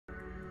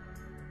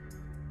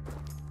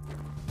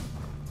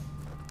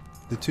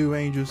The two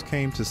angels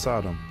came to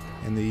Sodom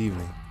in the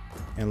evening,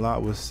 and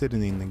Lot was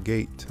sitting in the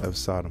gate of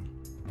Sodom.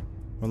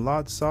 When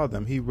Lot saw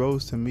them, he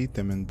rose to meet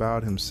them and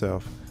bowed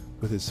himself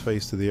with his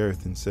face to the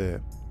earth and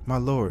said, "My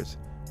lords,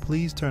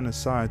 please turn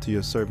aside to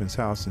your servant's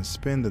house and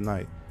spend the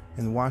night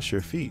and wash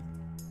your feet.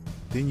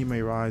 Then you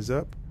may rise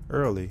up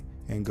early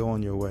and go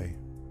on your way."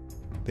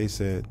 They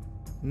said,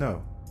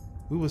 "No,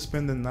 we will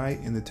spend the night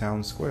in the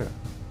town square."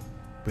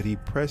 But he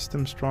pressed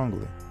them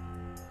strongly.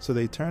 So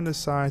they turned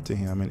aside to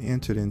him and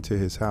entered into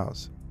his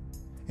house.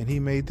 And he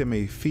made them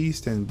a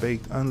feast and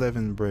baked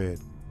unleavened bread,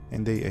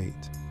 and they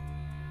ate.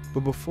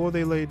 But before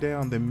they lay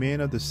down, the men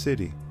of the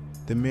city,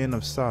 the men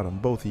of Sodom,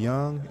 both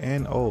young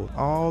and old,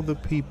 all the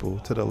people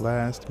to the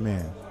last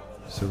man,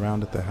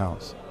 surrounded the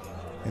house.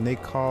 And they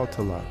called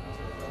to Lot,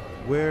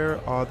 "Where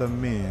are the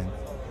men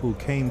who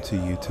came to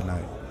you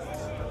tonight?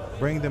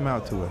 Bring them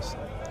out to us,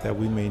 that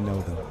we may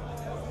know them."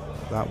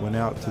 Lot went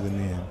out to the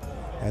men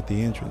at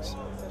the entrance,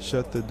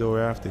 shut the door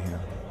after him,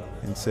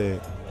 and said,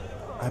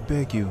 "I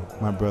beg you,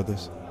 my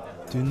brothers,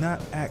 do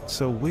not act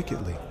so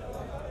wickedly.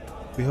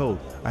 Behold,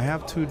 I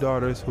have two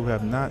daughters who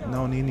have not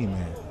known any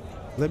man.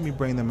 Let me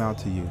bring them out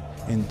to you,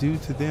 and do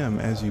to them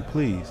as you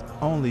please.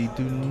 Only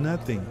do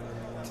nothing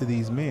to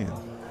these men,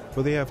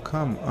 for they have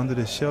come under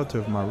the shelter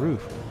of my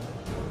roof."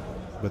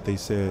 But they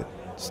said,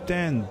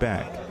 "Stand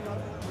back."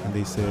 And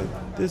they said,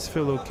 "This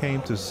fellow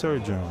came to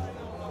sojourn,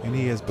 and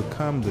he has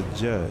become the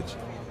judge.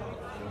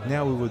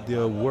 Now we will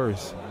deal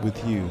worse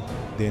with you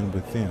than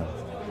with them."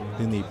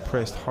 Then they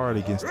pressed hard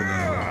against the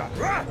man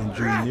and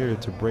drew near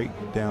to break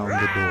down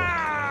the door.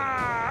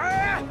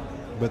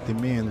 But the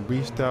men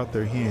reached out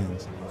their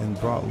hands and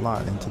brought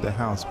Lot into the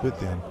house with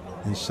them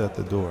and shut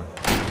the door.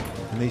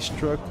 And they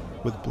struck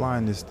with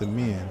blindness the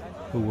men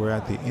who were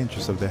at the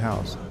entrance of the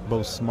house,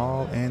 both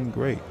small and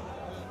great,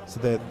 so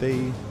that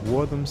they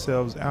wore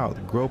themselves out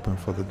groping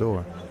for the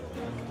door.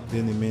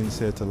 Then the men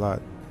said to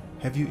Lot,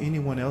 "Have you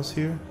anyone else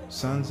here,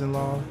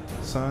 sons-in-law,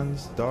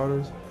 sons,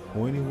 daughters,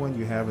 or anyone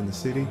you have in the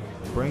city?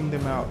 Bring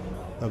them out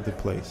of the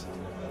place,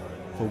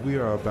 for we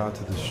are about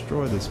to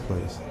destroy this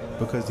place,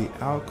 because the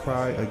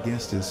outcry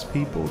against this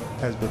people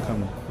has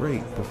become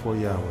great before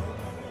Yahweh,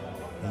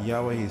 and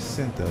Yahweh has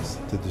sent us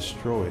to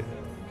destroy it."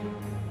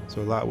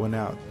 So Lot went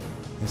out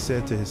and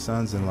said to his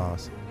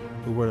sons-in-laws,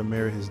 who were to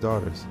marry his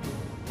daughters,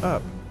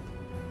 "Up,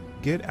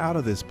 get out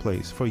of this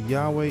place, for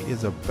Yahweh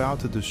is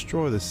about to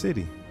destroy the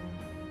city."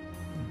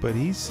 But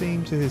he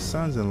seemed to his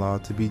sons-in-law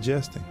to be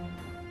jesting.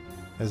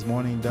 As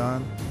morning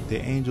dawned, the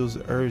angels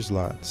urged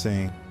Lot,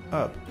 saying,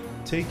 "Up,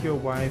 take your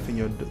wife and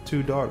your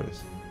two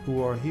daughters,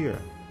 who are here,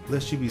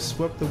 lest you be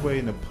swept away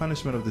in the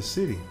punishment of the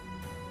city."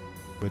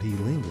 But he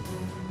lingered.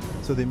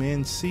 So the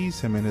men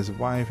seized him and his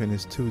wife and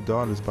his two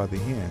daughters by the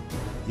hand,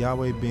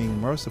 Yahweh being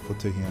merciful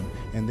to him,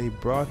 and they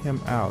brought him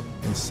out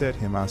and set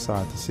him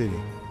outside the city.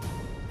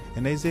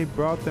 And as they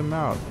brought them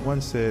out,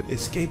 one said,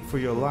 "Escape for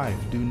your life.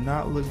 Do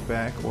not look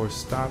back or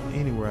stop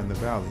anywhere in the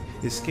valley.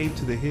 Escape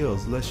to the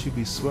hills, lest you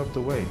be swept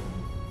away."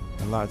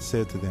 And Lot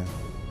said to them,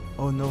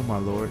 "Oh no, my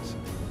lords.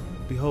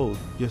 Behold,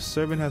 your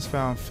servant has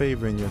found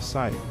favor in your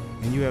sight,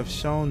 and you have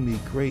shown me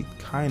great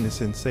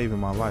kindness in saving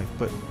my life.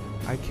 But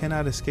I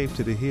cannot escape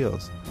to the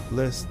hills,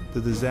 lest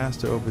the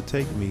disaster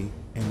overtake me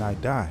and I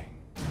die.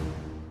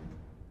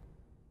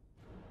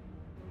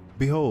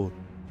 Behold,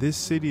 this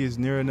city is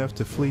near enough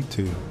to flee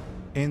to,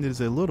 and it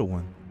is a little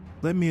one.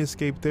 Let me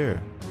escape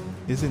there.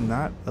 Is it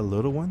not a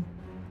little one?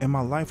 And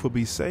my life will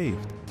be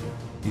saved."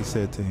 He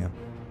said to him,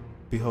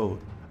 "Behold,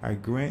 I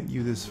grant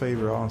you this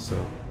favor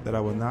also, that I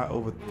will not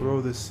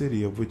overthrow the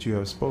city of which you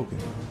have spoken.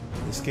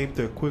 Escape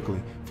there quickly,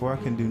 for I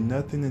can do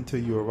nothing until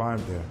you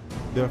arrive there."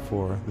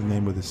 Therefore, the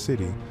name of the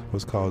city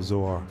was called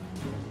Zoar.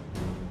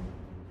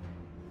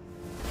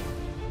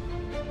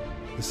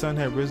 The sun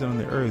had risen on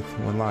the earth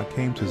when Lot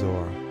came to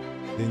Zoar.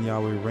 Then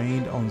Yahweh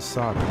rained on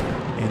Sodom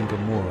and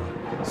Gomorrah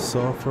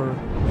sulfur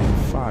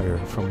and fire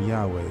from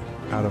Yahweh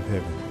out of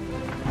heaven.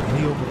 And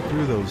he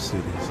overthrew those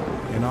cities,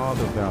 and all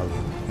the valley,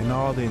 and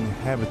all the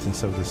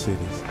inhabitants of the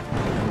cities,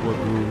 and what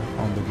grew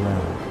on the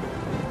ground.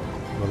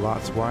 But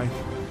Lot's wife,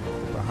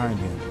 behind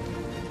him,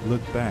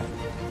 looked back,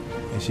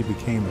 and she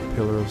became a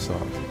pillar of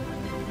salt.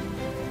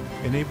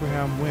 And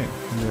Abraham went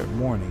in the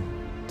morning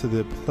to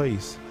the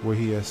place where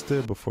he had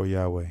stood before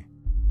Yahweh.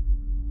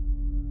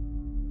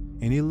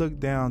 And he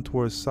looked down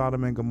towards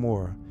Sodom and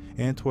Gomorrah,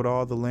 and toward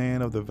all the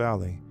land of the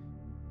valley.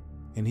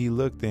 And he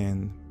looked,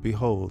 and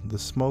behold, the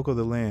smoke of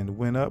the land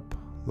went up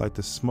like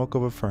the smoke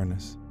of a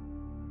furnace.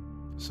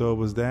 So it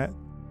was that,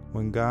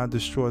 when God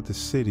destroyed the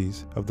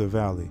cities of the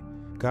valley,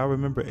 God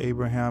remembered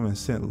Abraham and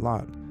sent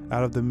Lot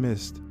out of the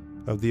midst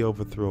of the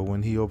overthrow,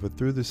 when he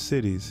overthrew the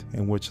cities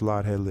in which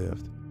Lot had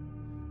lived.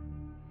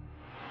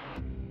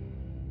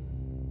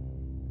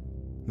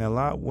 Now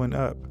Lot went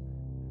up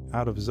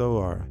out of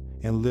Zoar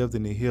and lived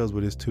in the hills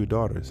with his two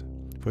daughters,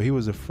 for he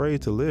was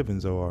afraid to live in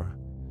Zoar.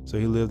 So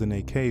he lived in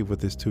a cave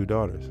with his two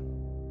daughters.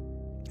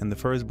 And the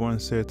firstborn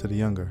said to the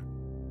younger,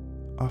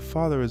 "Our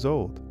father is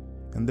old,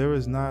 and there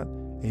is not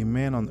a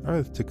man on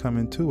earth to come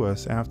into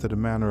us after the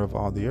manner of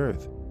all the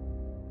earth.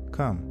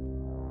 Come,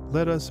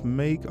 Let us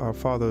make our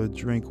father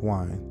drink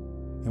wine,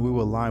 and we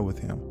will lie with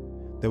him,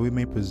 that we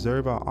may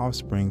preserve our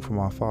offspring from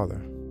our father.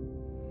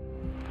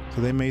 So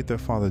they made their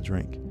father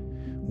drink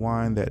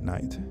wine that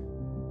night.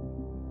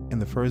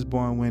 And the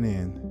firstborn went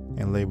in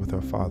and lay with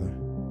her father.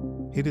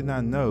 He did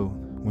not know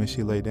when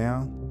she lay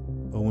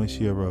down or when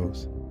she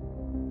arose.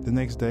 The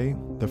next day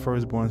the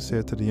firstborn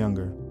said to the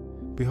younger,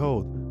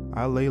 Behold,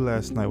 I lay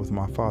last night with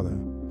my father.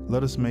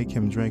 Let us make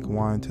him drink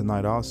wine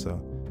tonight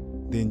also.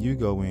 Then you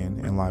go in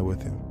and lie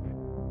with him,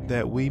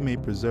 that we may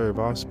preserve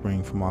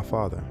offspring from our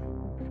father.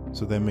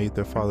 So they made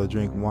their father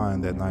drink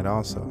wine that night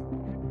also.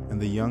 And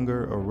the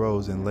younger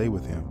arose and lay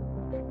with him,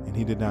 and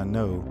he did not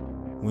know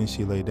when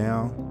she lay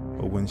down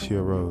or when she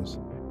arose.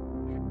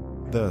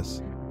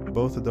 Thus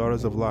both the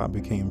daughters of Lot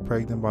became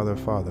pregnant by their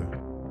father.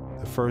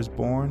 The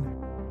firstborn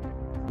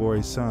bore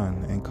a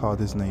son and called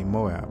his name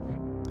Moab.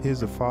 He is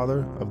the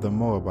father of the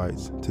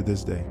Moabites to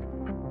this day.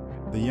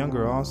 The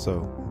younger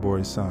also bore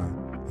a son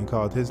and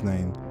called his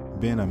name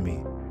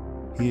Ben-Ammi.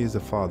 He is the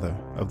father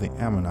of the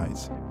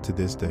Ammonites to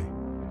this day.